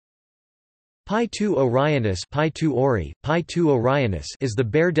Pi2 Orionis Pi2 Orionis is the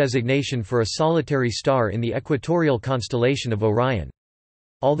Bayer designation for a solitary star in the equatorial constellation of Orion.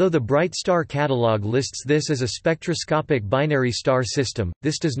 Although the Bright Star Catalog lists this as a spectroscopic binary star system,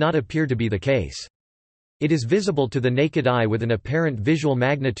 this does not appear to be the case. It is visible to the naked eye with an apparent visual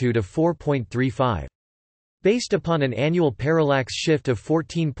magnitude of 4.35. Based upon an annual parallax shift of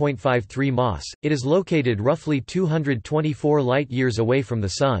 14.53 mas, it is located roughly 224 light-years away from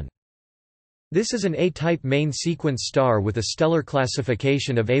the Sun. This is an A-type main sequence star with a stellar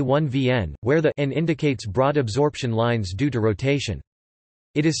classification of A1Vn, where the N indicates broad absorption lines due to rotation.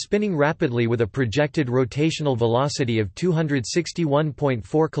 It is spinning rapidly with a projected rotational velocity of 261.4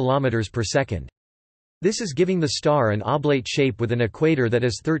 km per second. This is giving the star an oblate shape with an equator that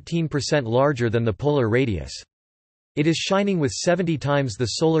is 13% larger than the polar radius. It is shining with 70 times the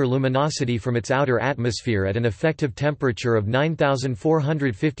solar luminosity from its outer atmosphere at an effective temperature of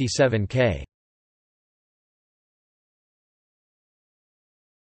 9457 K.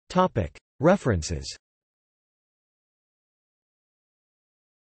 References